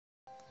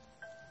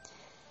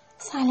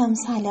سلام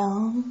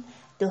سلام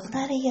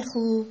دخترای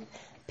خوب،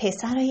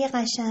 پسرای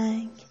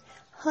قشنگ،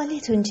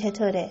 حالتون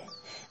چطوره؟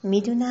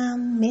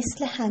 میدونم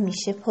مثل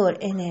همیشه پر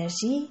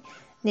انرژی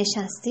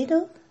نشستید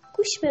و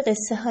گوش به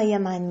قصه های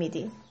من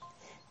میدین.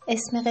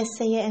 اسم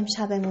قصه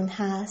امشبمون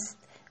هست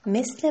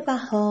مثل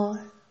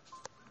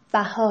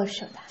بهار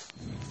شدند.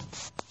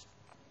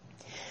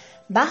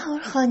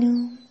 بهار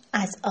خانوم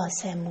از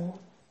آسمون،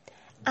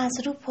 از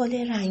رو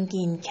پل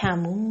رنگین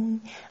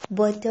کمون،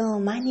 با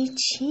دامنی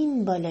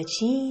چین بالا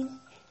چین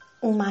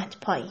اومد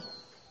پایین.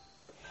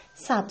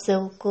 سبزه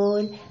و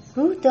گل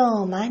رو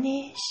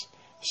دامنش،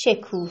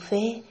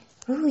 شکوفه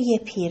روی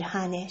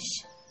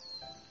پیرهنش،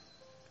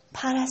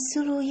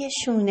 پرستو روی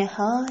شونه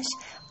هاش،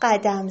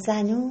 قدم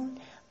زنون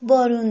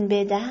بارون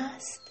به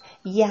دست،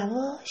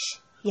 یواش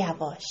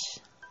یواش.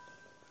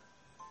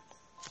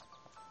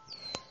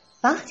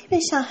 وقتی به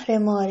شهر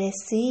ما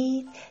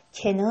رسید،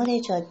 کنار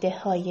جاده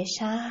های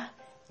شهر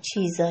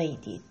چیزایی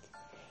دید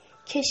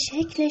که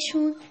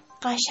شکلشون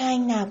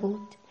قشنگ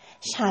نبود،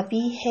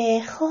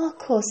 شبیه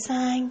خاک و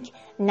سنگ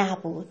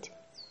نبود.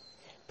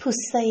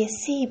 پوستای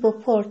سیب و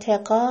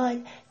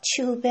پرتقال،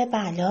 چوب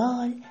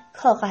بلال،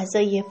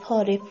 کاغذای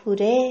پاره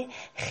پوره،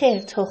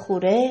 خرت و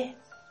خوره.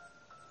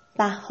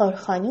 بهار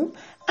خانوم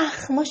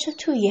اخماشو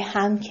توی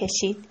هم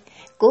کشید،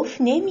 گفت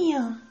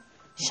نمیام،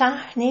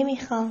 شهر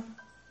نمیخوام.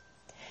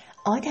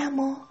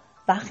 آدما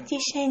وقتی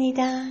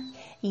شنیدن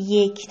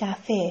یک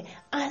دفعه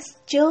از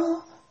جا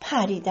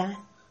پریدن،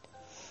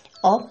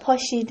 آب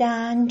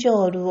پاشیدن،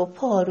 جارو و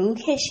پارو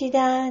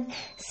کشیدن،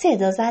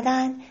 صدا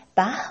زدن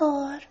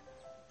بهار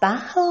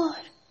بهار،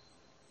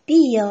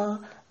 بیا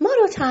ما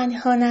رو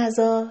تنها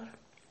نذار.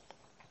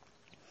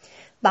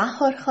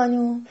 بهار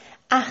خانوم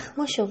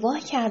اخماشو وا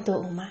کرد و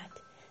اومد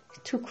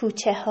تو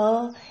کوچه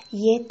ها،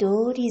 یه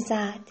دوری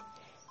زد.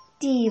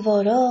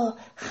 دیوارا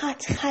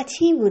خط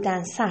خطی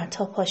بودن سر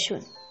تا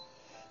پاشون،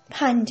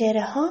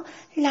 پنجره ها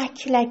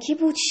لک لکی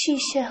بود،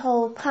 شیشه ها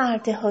و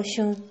پرده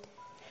هاشون.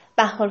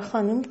 بهار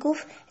خانوم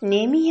گفت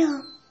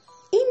نمیام،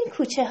 این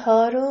کوچه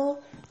ها رو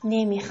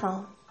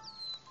نمیخوام.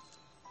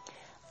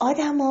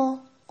 آدما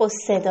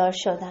قصه دار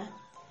شدن،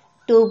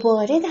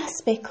 دوباره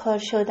دست به کار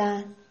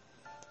شدن.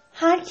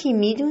 هر کی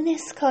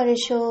میدونست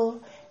کارشو،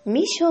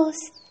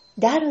 میشست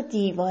در و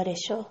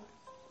دیوارشو،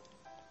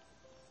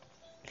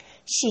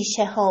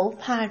 شیشه ها و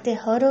پرده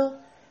ها رو،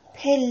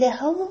 پله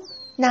ها و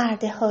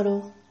نرده ها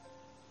رو.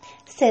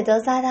 صدا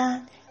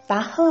زدن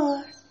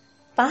بهار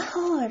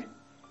بهار،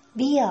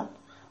 بیا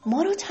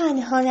ما رو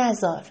تنها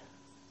نذار.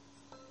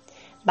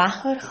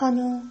 بهار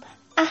خانوم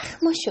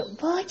اخماشو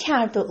وا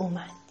کرد و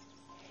اومد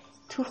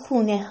تو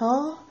خونه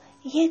ها،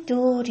 یه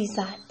دوری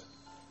زد.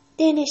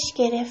 دلش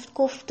گرفت،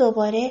 گفت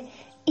دوباره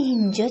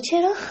اینجا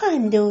چرا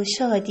خنده و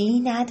شادی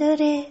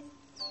نداره؟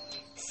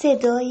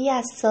 صدایی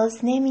از ساز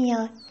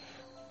نمیاد،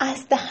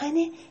 از دهن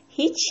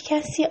هیچ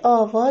کسی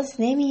آواز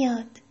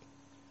نمیاد.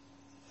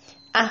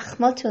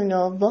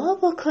 اخماتونو وا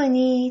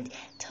بکنید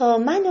تا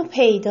منو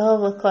پیدا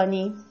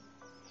بکنید،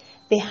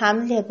 به هم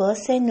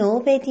لباس نو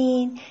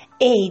بدین،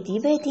 عیدی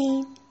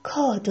بدین،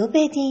 کادو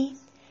بدین،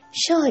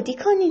 شادی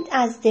کنید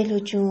از دل و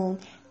جون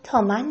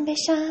تا من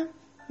بشم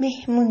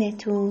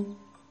مهمونتون.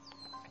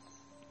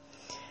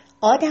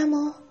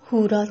 آدما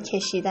هورا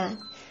کشیدن،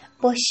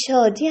 با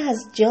شادی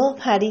از جا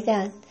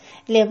پریدن،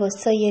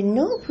 لباسای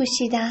نو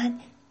پوشیدن،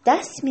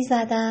 دست می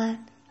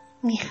زدن،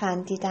 می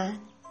خندیدن.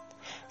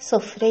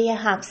 سفره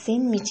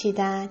حبسین می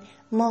چیدن،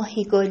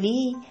 ماهی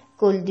گلی،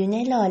 گلدون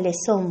لاله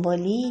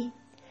سنبولی.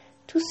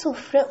 تو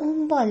سفره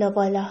اون بالا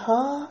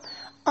بالاها،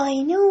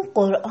 آینه و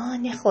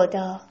قرآن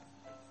خدا.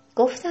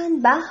 گفتن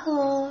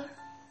بهار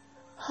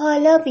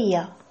حالا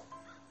بیا.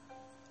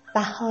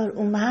 بهار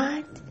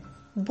اومد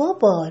با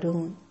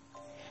بارون،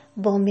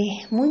 با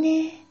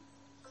مهمون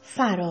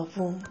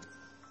فراوون.